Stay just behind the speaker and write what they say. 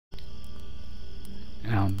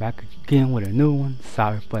I'm back again with a new one.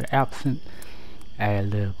 Sorry for the absence. I had a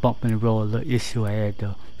little bump in the road, a little issue I had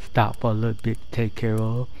to stop for a little bit to take care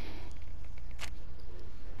of.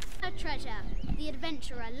 A treasure. The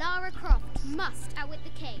adventurer Lara Croft must outwit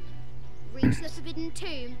the king, reach the forbidden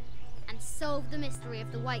tomb, and solve the mystery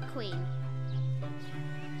of the White Queen.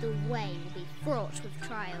 The way will be fraught with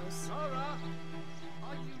trials. Lara,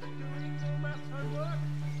 are you doing your math homework?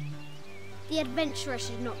 The adventurer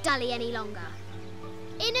should not dally any longer.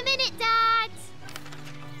 In a minute, Dad!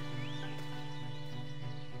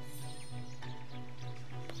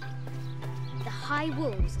 The high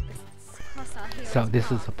walls of the cross our hero's So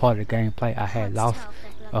this is a part of the gameplay I had lost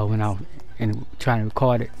when I was trying to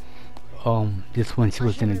record it. This when she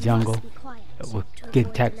was in the jungle, was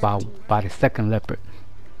getting attacked by the second leopard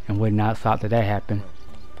and whatnot. So after that happened,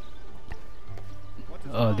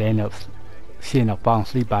 she ended up falling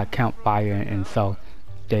asleep by a campfire, and so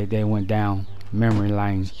they went down memory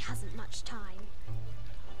lane. She hasn't much time.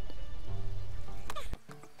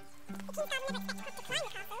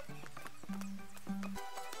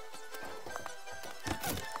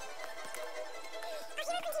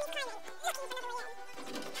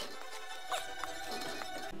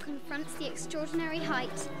 Confronts the extraordinary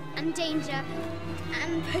height and danger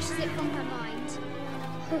and pushes it from her mind.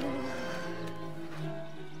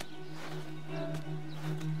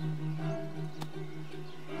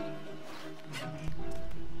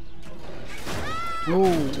 Oh.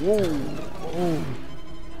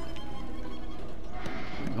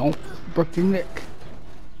 Don't break your neck.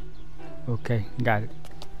 Okay, got it.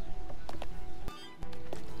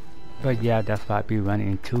 But yeah, that's what I be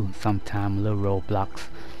running into sometime, little roadblocks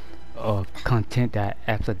or content that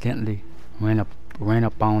I accidentally ran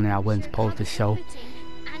up on and I wasn't supposed to show.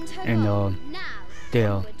 And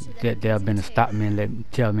they'll been to stop me and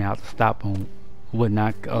tell me how to stop and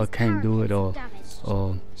whatnot, can't do it, or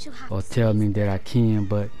tell me that I can,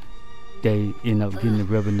 but they end up getting the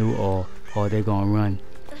revenue, or they gonna run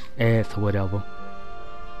ads or whatever. Our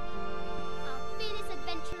fearless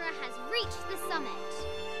adventurer has reached the summit.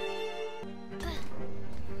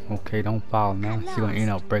 Okay, don't fall now. She's gonna end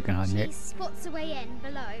up breaking her neck. She spots a way in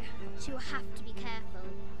below. She will have to be careful.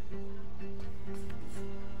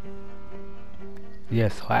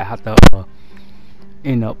 Yes, so I have to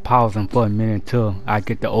end up pausing for a minute until I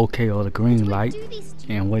get the okay or the green light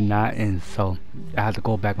and whatnot, and so I have to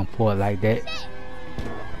go back and forth like that.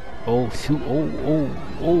 Oh shoot! Oh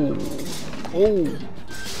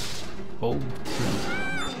shoot!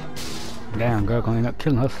 Damn, girl gonna end up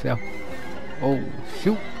killing herself. Oh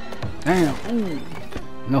shoot! Damn! Ooh!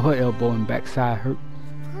 No, her elbow and backside hurt.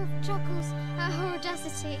 Croft chuckles at her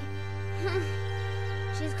audacity.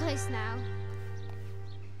 She's close now.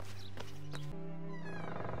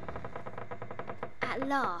 At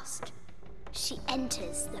last, she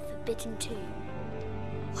enters the forbidden tomb.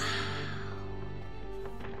 Wow!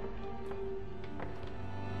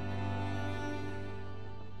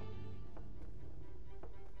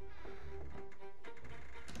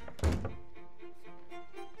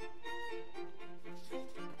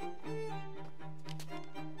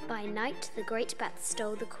 By night, the great bat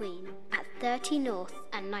stole the queen at 30 north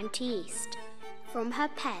and 90 east. From her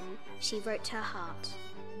pen, she wrote her heart.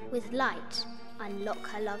 With light, unlock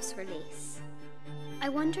her love's release. I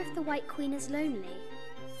wonder if the White Queen is lonely.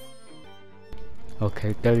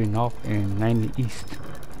 Okay, 30 north and 90 east.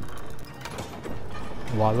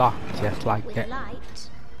 Voila, just like With that. light,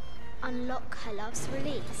 unlock her love's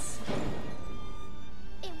release.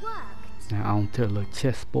 It worked. Now onto the little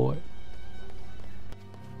chessboard.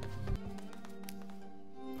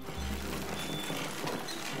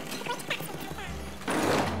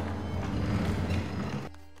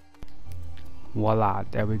 Voila,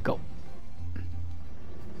 there we go.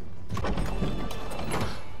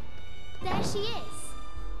 There she is.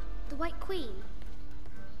 The White Queen.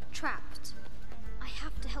 Trapped. I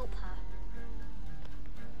have to help her.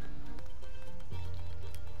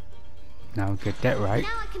 Now get that right.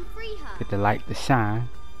 Now I can free her. Get the light to shine.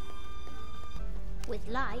 With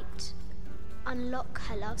light, unlock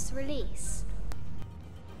her love's release.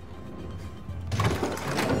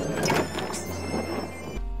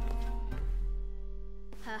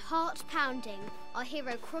 Her heart pounding, our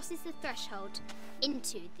hero crosses the threshold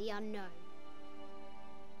into the unknown.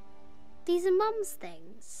 These are Mum's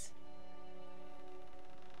things.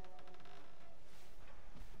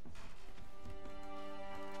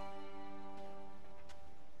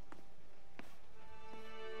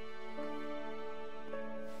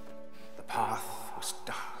 The path was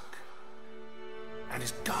dark and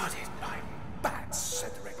is guarded by bats,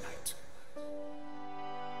 said the Red Knight.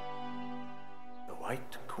 The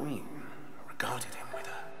White Queen regarded him with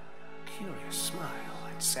a curious smile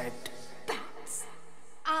and said, Bats!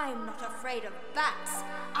 I'm not afraid of bats.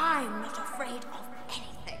 I'm not afraid of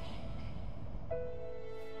anything.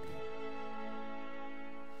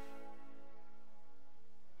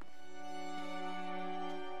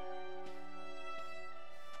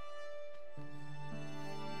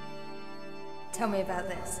 Tell me about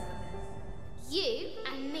this. You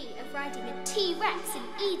and me are riding a T-Rex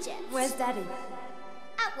in Egypt. Where's Daddy?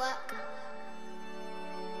 At work.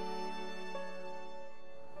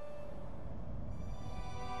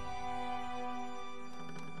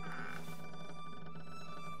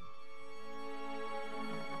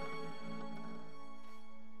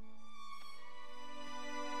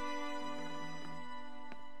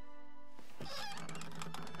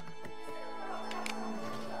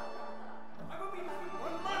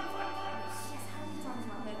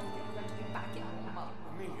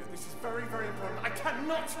 very, very important. I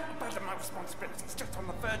cannot abandon my responsibilities just on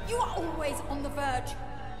the verge. You are always on the verge.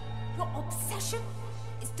 Your obsession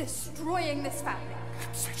is destroying this family.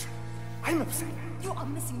 Obsession? I'm upset. You are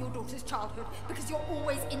missing your daughter's childhood because you're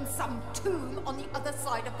always in some tomb on the other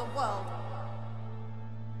side of the world.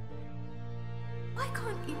 Why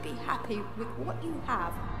can't you be happy with what you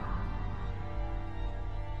have?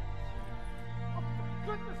 Oh,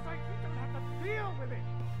 for goodness sake, you don't have to deal with it.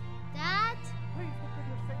 Dad? Please, for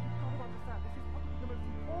goodness sake, you've got to understand. This is probably the most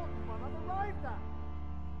important one I've arrived at.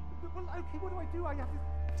 Well, okay, what do? I have to...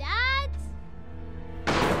 Dad?